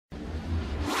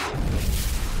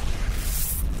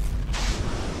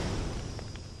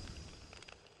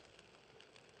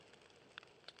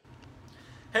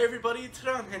Hey everybody,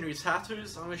 today on Henry's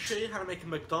HowTos, I'm going to show you how to make a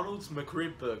McDonald's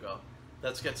McRib burger.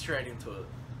 Let's get straight into it.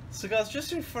 So guys,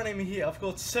 just in front of me here, I've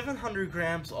got 700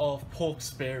 grams of pork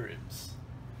spare ribs.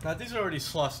 Now these are already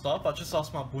sliced up, I just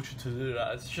asked my butcher to do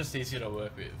that, it's just easier to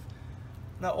work with.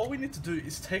 Now all we need to do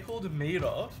is take all the meat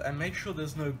off and make sure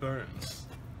there's no bones.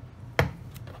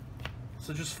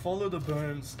 So just follow the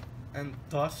bones and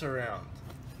dice around.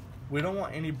 We don't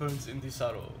want any bones in this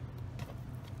at all.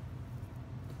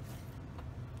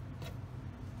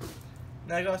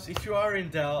 Now guys, if you are in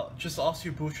doubt, just ask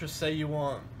your butcher, say you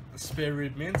want spare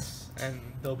rib mince, and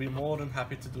they'll be more than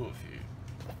happy to do it for you.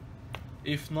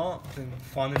 If not, then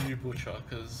find a new butcher,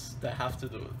 because they have to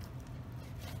do it.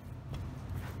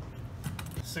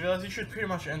 So guys, you should pretty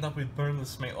much end up with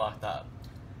boneless meat like that.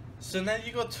 So now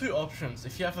you got two options.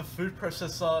 If you have a food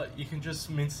processor, you can just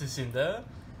mince this in there.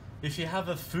 If you have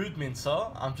a food mincer,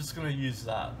 I'm just going to use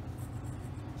that.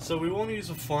 So we want to use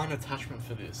a fine attachment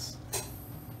for this.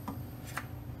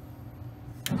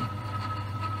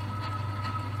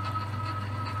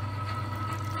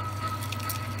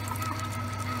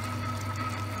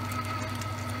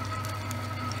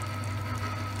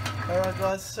 Alright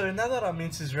guys, so now that our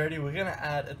mince is ready, we're going to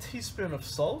add a teaspoon of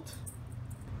salt,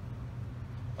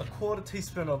 a quarter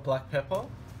teaspoon of black pepper,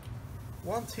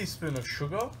 1 teaspoon of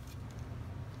sugar,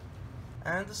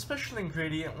 and a special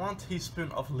ingredient, 1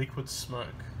 teaspoon of liquid smoke.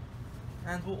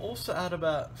 And we'll also add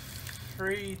about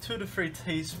 2 to 3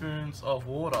 teaspoons of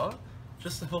water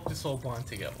just to help this all bind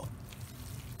together.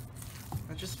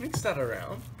 And just mix that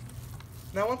around.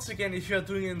 Now once again, if you're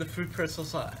doing it in the food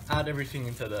processor, add everything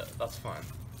into that, that's fine.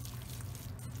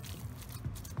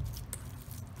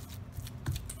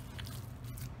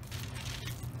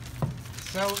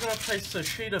 So now we're going to place a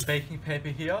sheet of baking paper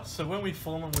here, so when we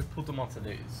form them, we put them onto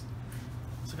these.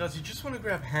 So guys, you just want to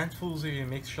grab handfuls of your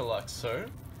mixture like so,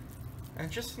 and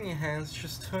just in your hands,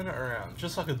 just turn it around,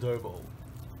 just like a dough ball.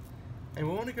 And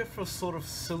we want to go for a sort of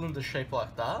cylinder shape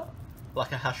like that,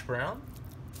 like a hash brown.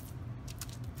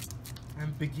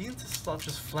 And begin to start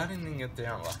just flattening it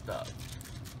down like that.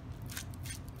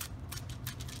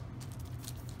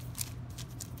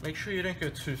 Make sure you don't go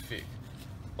too thick.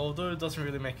 Although it doesn't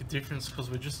really make a difference because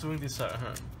we're just doing this at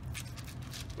home.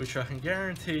 Which I can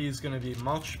guarantee is going to be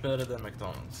much better than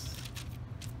McDonald's.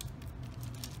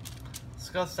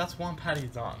 So guys, that's one patty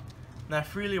done. Now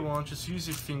if you really want, just use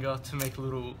your finger to make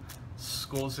little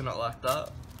scores in it like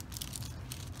that.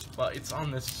 But it's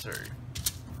unnecessary.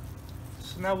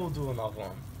 So now we'll do another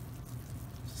one.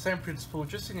 Same principle,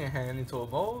 just in your hand into a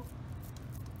bowl.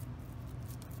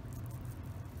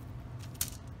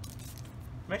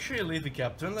 Make sure you leave a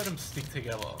gap, don't let them stick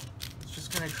together. It's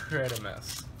just going to create a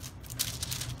mess.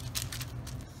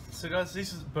 So guys,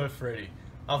 this is both ready.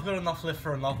 I've got enough left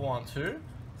for another one too.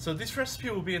 So this recipe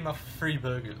will be enough for 3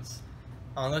 burgers.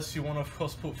 Unless you want to of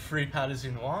course put 3 patties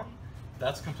in one,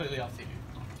 that's completely up to you.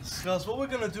 So guys, what we're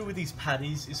going to do with these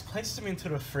patties is place them into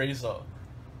the freezer.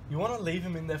 You want to leave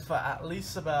them in there for at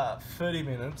least about 30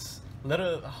 minutes. Let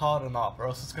it harden up or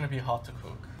else it's going to be hard to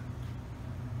cook.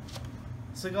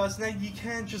 So guys, now you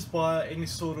can just buy any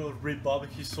sort of rib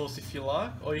barbecue sauce if you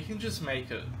like, or you can just make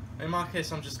it. In my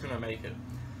case, I'm just going to make it.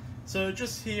 So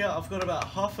just here, I've got about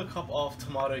half a cup of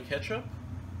tomato ketchup.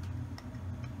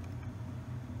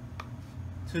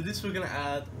 To this we're going to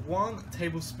add 1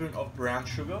 tablespoon of brown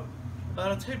sugar,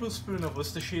 about a tablespoon of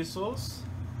Worcestershire sauce,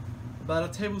 about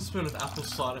a tablespoon of apple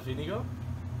cider vinegar,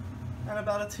 and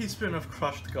about a teaspoon of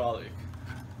crushed garlic.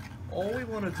 All we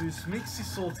want to do is mix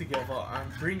this all together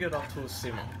and bring it up to a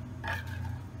simmer.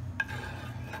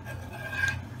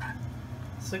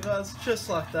 So guys, just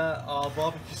like that, our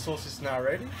barbecue sauce is now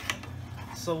ready.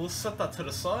 So we'll set that to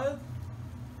the side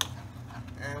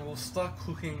and we'll start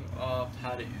cooking our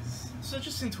patties. So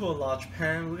just into a large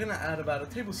pan, we're going to add about a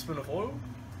tablespoon of oil.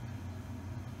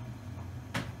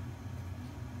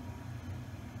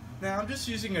 Now I'm just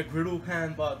using a griddle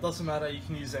pan, but it doesn't matter, you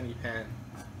can use any pan.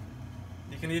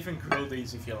 You can even grill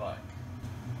these if you like.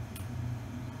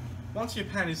 Once your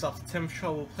pan is up to temperature,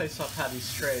 we'll place our patties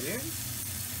straight in.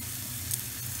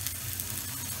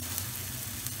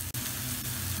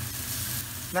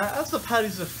 Now as the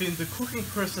patties are thin, the cooking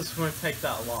process won't take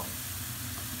that long.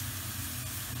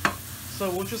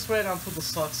 So we'll just wait until the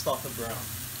sides start to brown.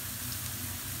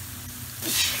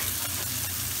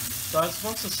 Guys,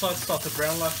 once the sides start to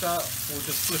brown like that, we'll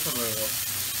just flip them over.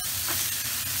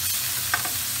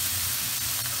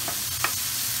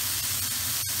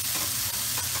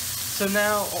 So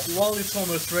now, while it's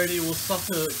almost ready, we'll start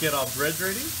to get our bread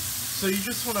ready. So you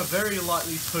just want to very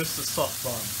lightly toast a soft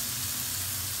bun.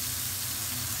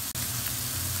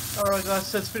 Alright guys,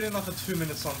 so it's been enough for 2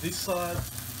 minutes on this side.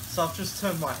 So I've just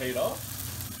turned my heat off.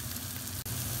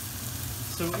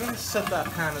 So we're going to set that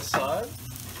pan aside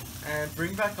and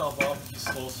bring back our barbecue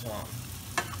sauce one.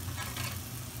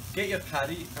 Get your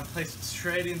patty and place it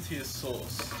straight into your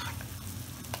sauce.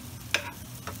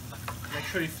 Make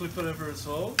sure you flip it over as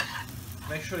well.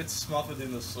 Make sure it's smothered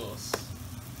in the sauce.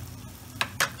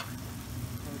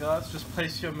 And guys, just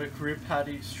place your McRib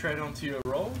patty straight onto your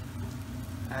roll.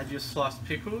 Add your sliced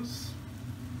pickles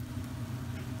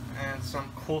and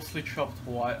some coarsely chopped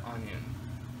white onion.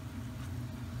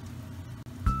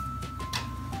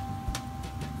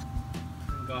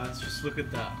 And guys, just look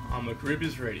at that. Our McRib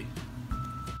is ready.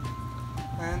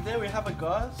 And there we have it,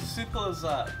 guys. Simple as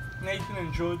that. Now you can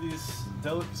enjoy this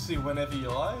delicacy whenever you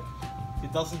like.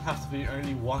 It doesn't have to be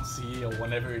only once a year or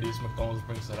whenever it is McDonald's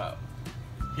brings it up.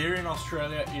 Here in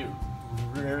Australia, it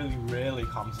rarely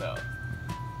comes out.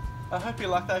 I hope you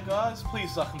like that, guys.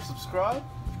 Please like and subscribe.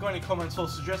 If you've got any comments or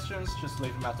suggestions, just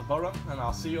leave them at the bottom, and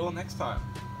I'll see you all next time.